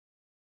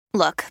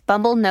Look,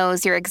 Bumble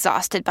knows you're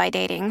exhausted by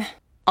dating.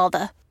 All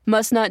the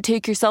must not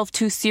take yourself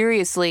too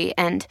seriously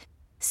and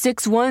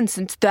 6'1"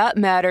 since that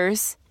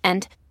matters.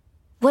 And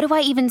what do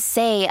I even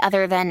say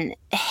other than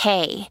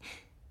hey?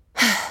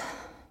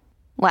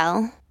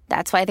 Well,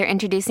 that's why they're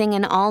introducing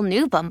an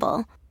all-new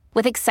Bumble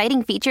with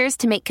exciting features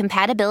to make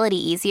compatibility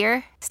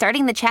easier,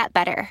 starting the chat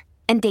better,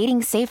 and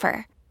dating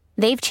safer.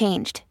 They've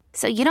changed,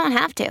 so you don't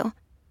have to.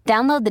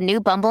 Download the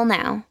new Bumble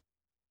now.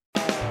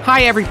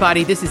 Hi,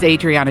 everybody. This is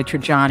Adriana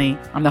Trajani.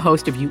 I'm the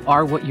host of You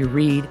Are What You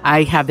Read.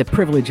 I have the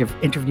privilege of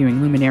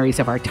interviewing luminaries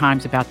of our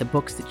times about the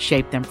books that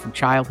shaped them from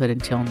childhood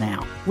until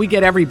now. We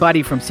get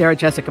everybody from Sarah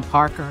Jessica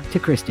Parker to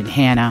Kristen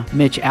Hanna,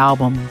 Mitch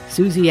Albom,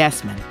 Susie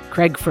Essman,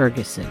 Craig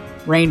Ferguson,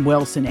 Rainn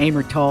Wilson,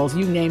 Amor Tolls,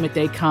 you name it,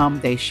 they come,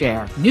 they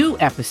share. New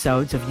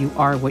episodes of You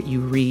Are What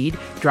You Read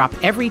drop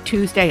every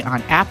Tuesday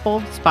on Apple,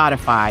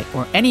 Spotify,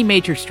 or any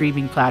major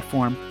streaming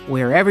platform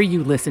wherever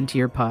you listen to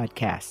your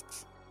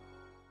podcasts.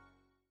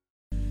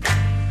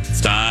 It's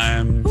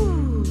time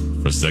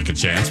for Second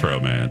Chance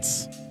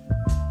Romance,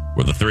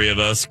 where the three of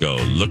us go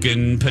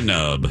looking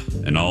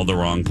penub in all the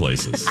wrong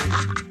places.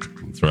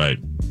 That's right.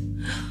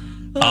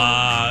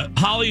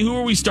 Holly, who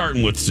are we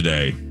starting with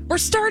today? We're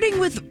starting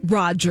with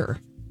Roger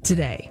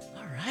today.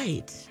 All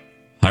right.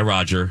 Hi,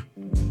 Roger.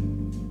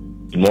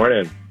 Good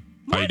morning.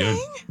 How you doing?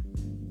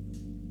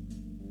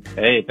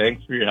 Hey,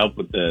 thanks for your help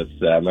with this.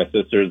 My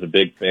sister is a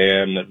big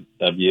fan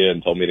of you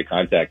and told me to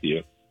contact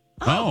you.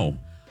 Oh,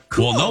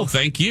 cool. Well, no,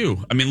 thank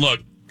you. I mean, look,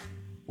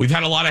 we've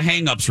had a lot of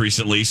hang-ups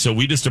recently, so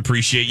we just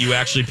appreciate you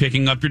actually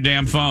picking up your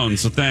damn phone.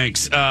 So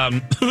thanks.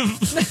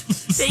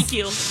 Thank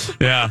you.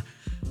 Yeah.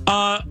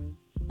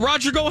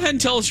 Roger, go ahead and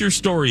tell us your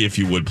story, if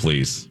you would,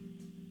 please.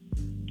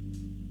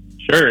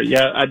 Sure.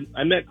 Yeah,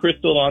 I met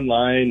Crystal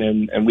online,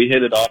 and we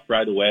hit it off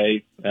right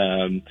away.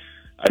 I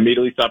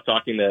immediately stopped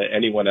talking to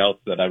anyone else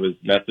that I was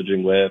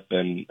messaging with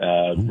and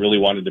really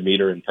wanted to meet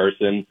her in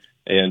person.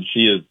 And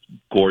she is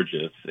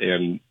gorgeous,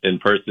 and in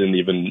person,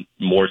 even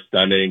more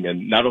stunning.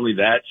 And not only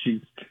that,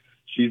 she's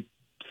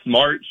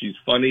smart, she's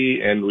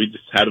funny, and we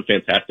just had a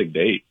fantastic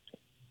date.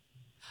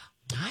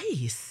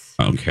 Nice.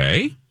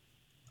 Okay.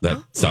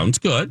 That sounds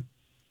good.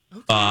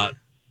 Okay.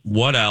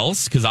 What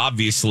else? Because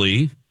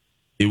obviously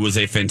it was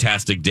a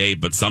fantastic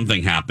date, but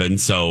something happened.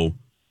 So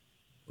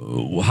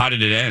how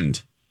did it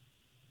end?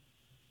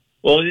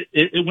 Well,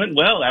 it went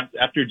well.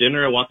 After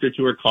dinner, I walked her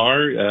to her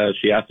car.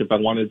 She asked if I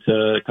wanted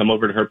to come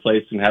over to her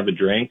place and have a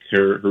drink.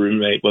 Her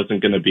roommate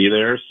wasn't going to be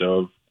there,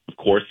 so of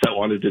course I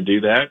wanted to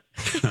do that.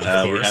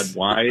 We had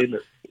wine.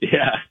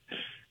 Yeah.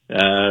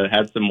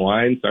 Had some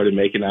wine, started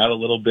making out a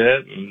little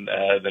bit, and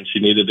then she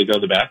needed to go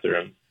to the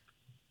bathroom.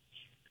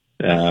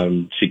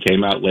 She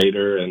came out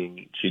later,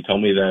 and she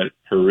told me that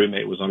her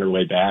roommate was on her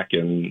way back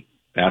and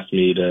asked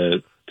me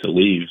to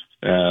leave,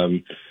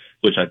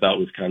 which I thought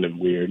was kind of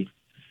weird.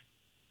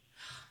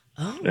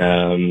 Oh.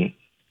 And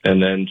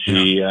then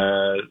she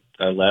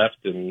left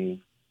and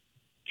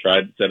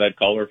said I'd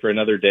call her for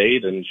another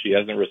date, and she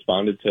hasn't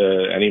responded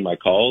to any of my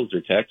calls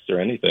or texts or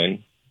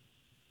anything.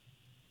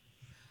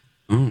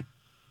 Oh,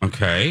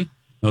 okay.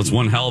 That was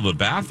one hell of a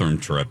bathroom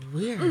trip.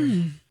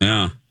 Weird.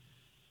 Yeah.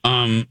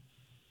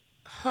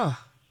 Huh.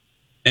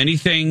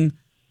 Anything?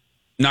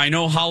 Now, I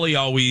know Holly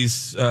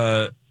always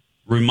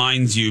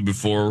reminds you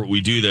before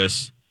we do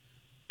this.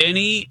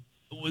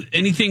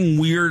 Anything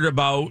weird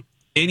about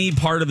any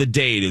part of the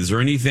date? Is there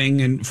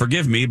anything? And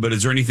forgive me, but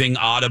is there anything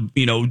out of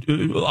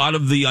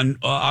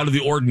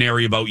the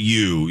ordinary about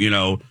you? You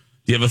know, do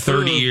you have a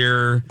third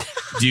ear?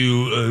 Do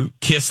you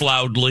kiss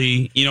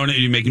loudly? You know, do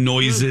you make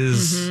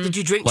noises? Mm-hmm. Did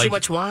you drink too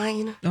much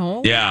wine?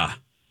 Oh. Yeah.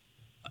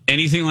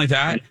 Anything like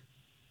that?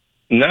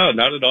 No,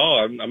 not at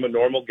all. I'm a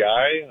normal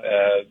guy.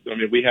 I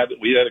mean, we had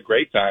a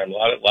great time, a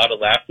lot of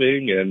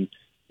laughing, and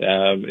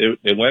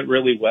it went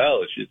really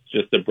well. It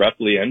just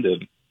abruptly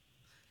ended.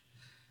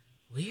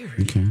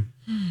 Weird. Okay.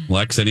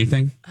 Lex,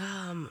 anything?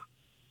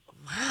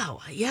 Wow.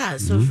 Yeah.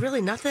 So it's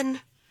really nothing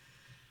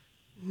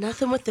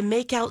with the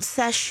makeout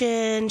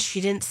session.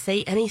 She didn't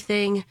say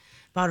anything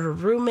about her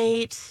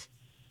roommate.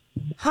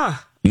 Huh.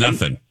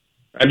 Nothing.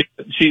 I mean,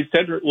 she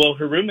said,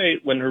 her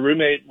roommate, when her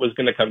roommate was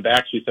going to come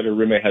back, she said her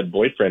roommate had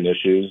boyfriend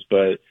issues,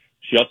 but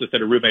she also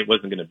said her roommate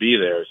wasn't going to be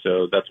there.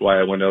 So that's why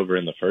I went over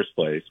in the first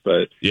place.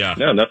 But yeah,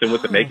 no, nothing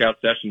with the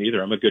makeout session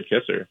either. I'm a good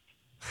kisser.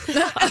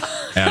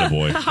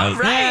 Attaboy.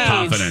 Right.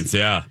 Confidence.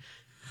 Yeah.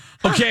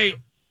 Okay.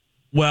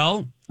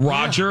 Well,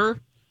 Roger,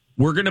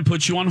 we're going to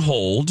put you on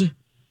hold,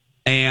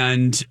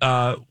 and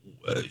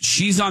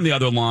she's on the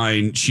other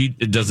line. She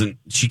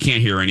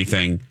can't hear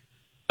anything.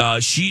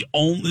 She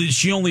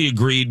only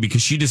agreed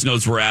because she just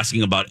knows we're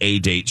asking about a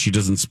date. She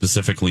doesn't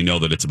specifically know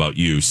that it's about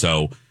you.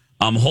 So,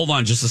 hold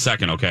on just a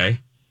second, okay?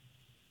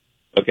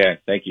 Okay,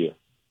 thank you.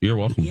 You're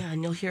welcome. Yeah,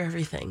 and you'll hear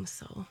everything.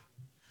 So,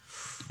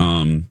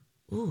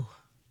 ooh,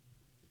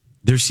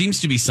 there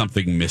seems to be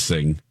something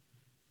missing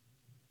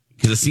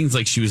because it seems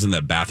like she was in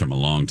that bathroom a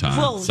long time.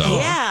 well, so,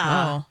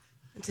 yeah.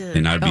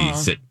 and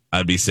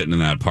I'd be sitting in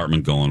that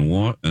apartment going,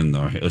 "What? And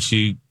is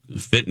she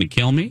fitting to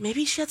kill me?"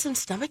 Maybe she had some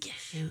stomach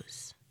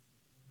issues.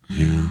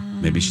 Yeah.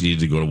 Maybe she needed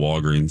to go to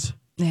Walgreens.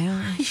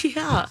 Yeah.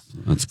 Yeah.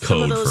 That's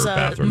code those, for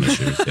bathroom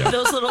issues. Yeah.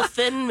 Those little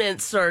Thin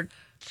Mints or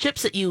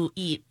chips that you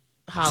eat,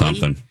 Holly.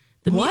 Something.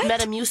 The What?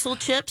 Metamucil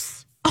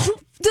chips. Oh,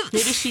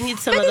 Maybe she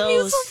needs some of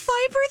those. Metamucil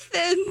fiber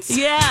thins.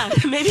 Yeah,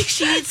 maybe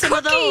she needs some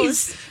of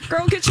those.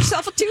 Girl, get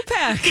yourself a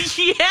 2-pack.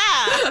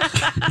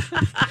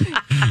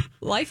 Yeah.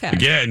 Life hack.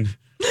 Again,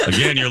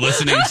 you're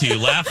listening to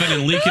Laughing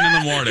and Leaking in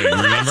the Morning.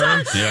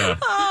 Remember? Yeah.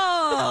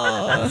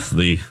 Oh. It's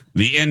the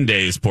end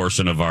days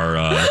portion of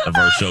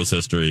our show's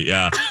history.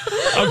 Yeah.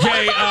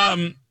 Okay.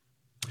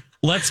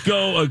 Let's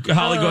go.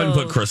 Holly, go ahead and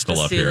put Crystal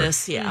Let's up do here.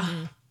 this. Yeah.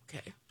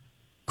 Okay.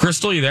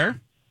 Crystal, you there?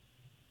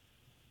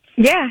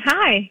 Yeah,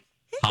 hi.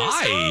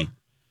 Hi.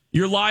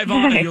 You're live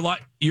on.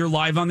 You're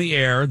live on the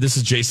air. This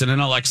is Jason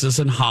and Alexis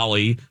and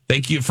Holly.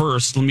 Thank you.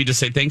 First, let me just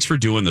say thanks for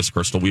doing this,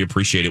 Crystal. We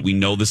appreciate it. We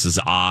know this is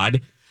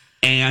odd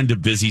and a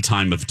busy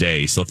time of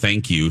day, so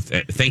thank you.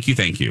 Thank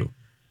you.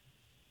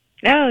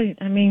 Oh,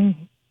 I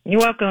mean,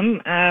 you're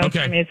welcome.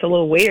 Okay. I mean, it's a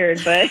little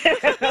weird, but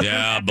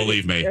Yeah,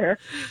 believe me. Sure.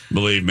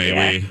 Believe me,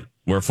 Yeah.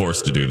 we're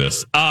forced to do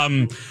this.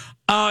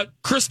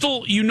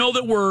 Crystal, you know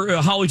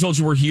that Holly told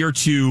you we're here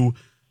to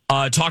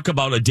talk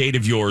about a date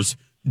of yours.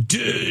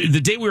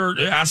 The date we were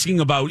asking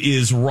about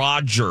is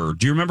Roger.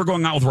 Do you remember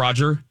going out with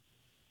Roger?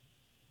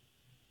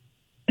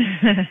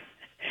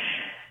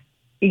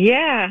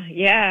 yeah.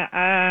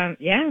 I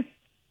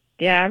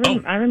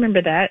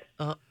remember that.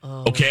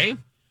 Uh-oh. Okay.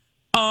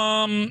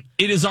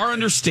 It is our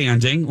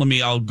understanding.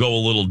 I'll go a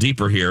little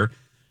deeper here.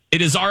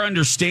 It is our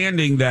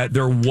understanding that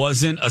there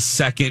wasn't a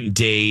second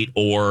date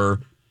or,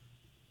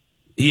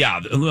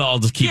 I'll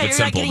just keep it You're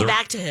simple. not getting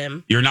back to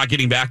him. You're not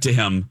getting back to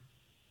him.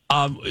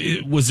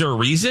 Was there a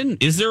reason?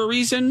 Is there a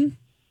reason?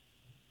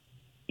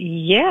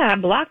 Yeah, I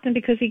blocked him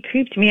because he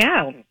creeped me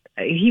out.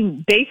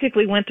 He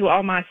basically went through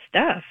all my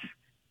stuff.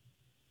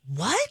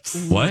 What?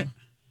 What?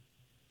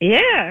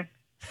 Yeah.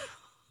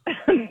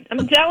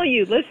 I'm telling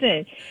you,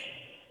 listen.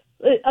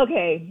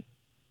 Okay.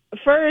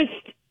 First,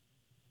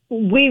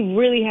 we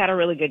really had a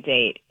really good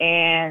date.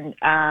 And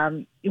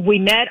we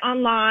met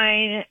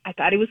online. I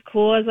thought he was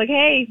cool. I was like,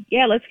 hey,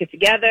 yeah, let's get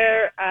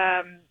together.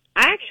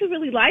 I actually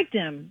really liked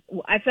him.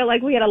 I felt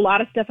like we had a lot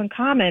of stuff in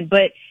common.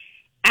 But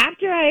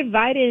after I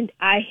invited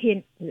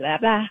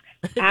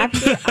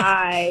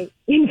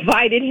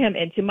him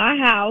into my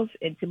house,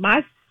 into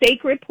my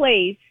sacred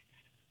place,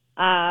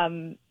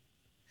 the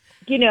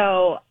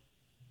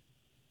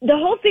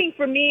whole thing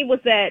for me was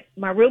that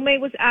my roommate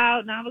was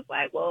out, and I was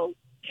like, well,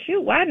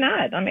 shoot, why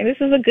not? I mean, this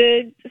is a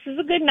good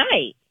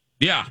night.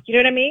 Yeah. You know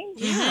what I mean?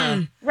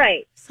 Yeah.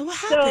 Right. So what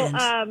happened?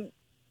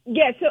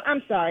 So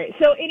I'm sorry.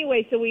 So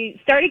anyway, so we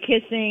started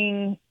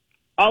kissing,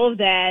 all of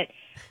that.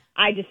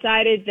 I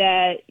decided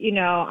that,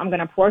 I'm going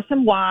to pour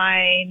some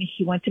wine.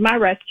 He went to my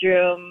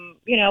restroom.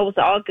 It was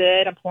all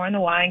good. I'm pouring the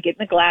wine, getting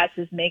the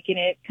glasses, making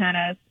it kind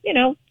of,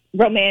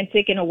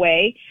 romantic in a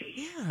way.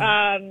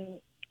 Yeah.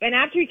 And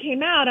after he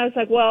came out, I was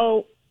like,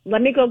 well,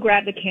 let me go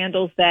grab the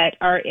candles that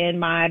are in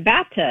my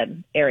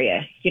bathtub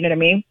area. You know what I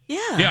mean?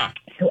 Yeah. Yeah.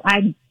 So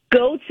I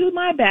go to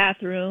my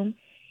bathroom,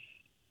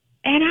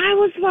 and I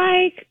was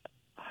like,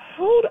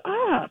 hold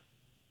up.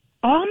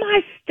 All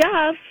my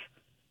stuff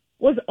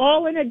was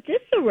all in a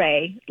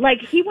disarray.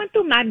 Like, he went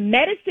through my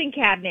medicine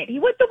cabinet. He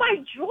went through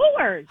my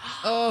drawers.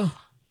 Oh.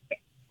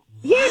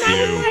 Yeah, and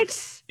I was like,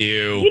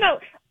 Ew.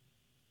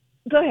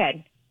 Go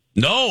ahead.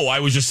 No, I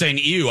was just saying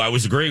ew. I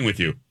was agreeing with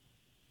you.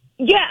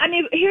 Yeah, I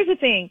mean, here's the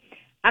thing.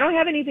 I don't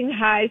have anything to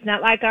hide. It's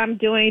not like I'm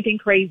doing anything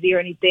crazy or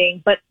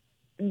anything, but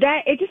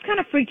it just kind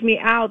of freaked me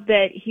out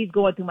that he's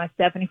going through my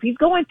stuff. And if he's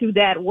going through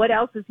that, what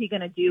else is he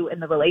going to do in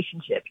the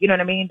relationship? You know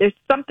what I mean? There's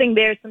something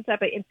there, some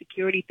type of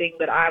insecurity thing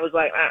that I was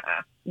like,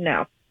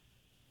 no.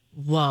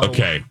 Whoa.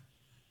 Okay.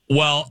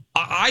 Well,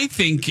 I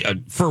think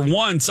for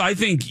once, I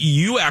think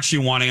you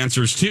actually want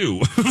answers too.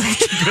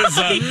 Because,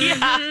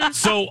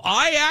 So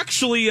I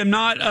actually am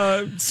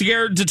not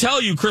scared to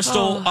tell you,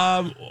 Crystal.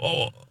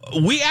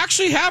 We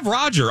actually have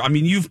Roger. I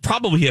mean, you've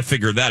probably have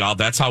figured that out.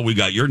 That's how we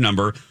got your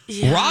number.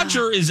 Yeah.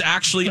 Roger is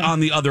actually on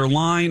the other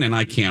line, and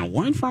I can't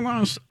wait for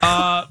us.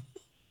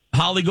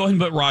 Holly, go ahead and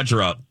put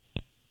Roger up,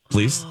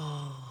 please.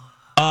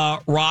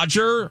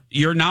 Roger,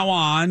 you're now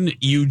on.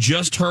 You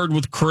just heard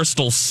what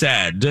Crystal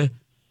said.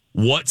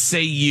 What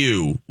say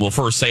you? Well,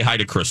 first, say hi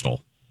to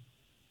Crystal.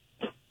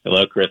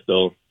 Hello,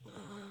 Crystal.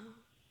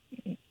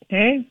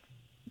 Hey.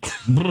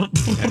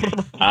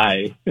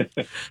 Hi.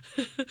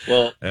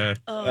 Well,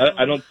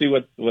 I don't see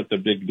what the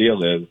big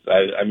deal is.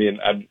 I mean,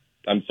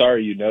 I'm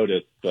sorry you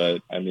noticed,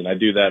 but I mean, I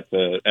do that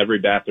to every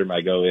bathroom I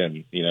go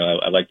in.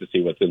 I like to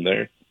see what's in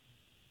there.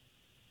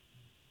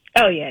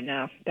 Oh, yeah,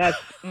 no. That's,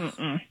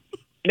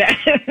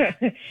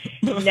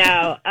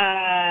 No.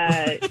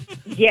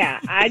 Yeah,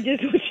 I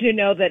just want you to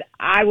know that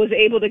I was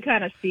able to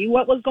kind of see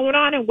what was going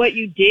on and what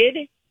you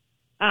did.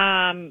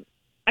 I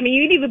mean,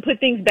 you didn't even put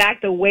things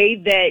back the way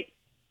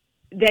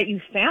that you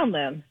found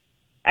them.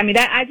 I mean,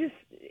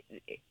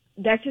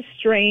 that's just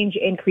strange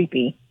and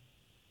creepy.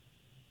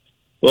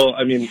 Well,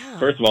 I mean,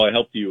 First of all, I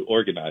helped you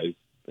organize.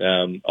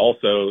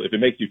 Also, if it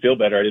makes you feel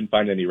better, I didn't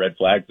find any red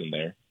flags in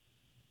there.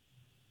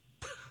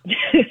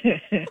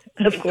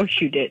 Of course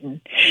you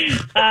didn't.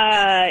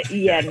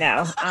 Yeah,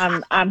 no,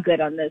 I'm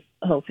good on this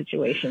whole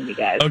situation, you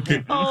guys.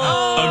 Okay.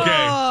 Oh, Okay.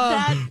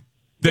 that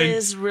Then-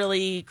 is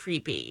really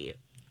creepy.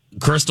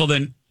 Crystal,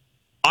 then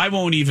I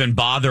won't even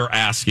bother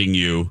asking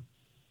you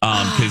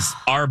because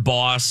our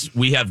boss,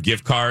 we have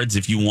gift cards.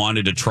 If you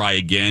wanted to try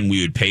again,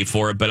 we would pay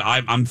for it. But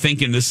I'm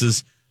thinking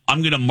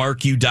I'm going to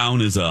mark you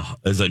down as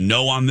a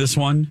no on this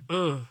one.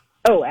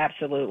 Oh,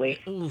 absolutely.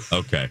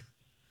 Okay.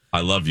 I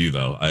love you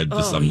though.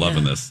 I'm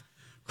loving this.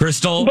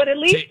 Crystal. But at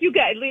least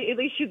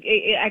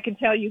I can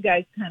tell you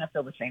guys kind of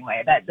feel the same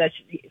way. That's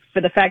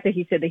for the fact that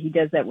he said that he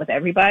does that with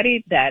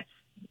everybody. That's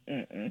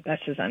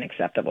just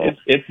unacceptable.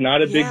 It's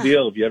not a big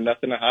deal. If you have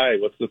nothing to hide,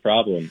 what's the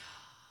problem?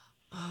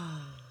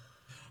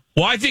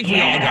 Well, I think we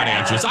all got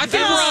answers. I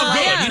think we're all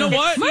good. You know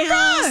what?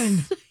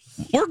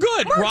 We're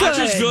good.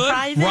 Roger's good.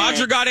 Private.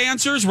 Roger got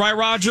answers, right,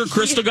 Roger?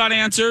 Crystal got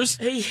answers.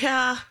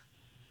 Yeah.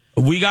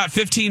 We got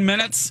 15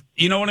 minutes.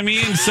 You know what I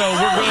mean? So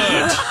we're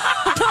good.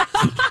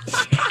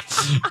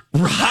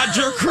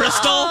 Roger,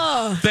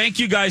 Crystal, thank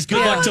you guys. Good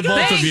luck to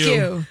both of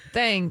you.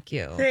 Thank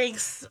you.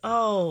 Thanks.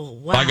 Oh,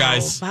 wow. Bye,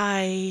 guys.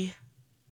 Bye.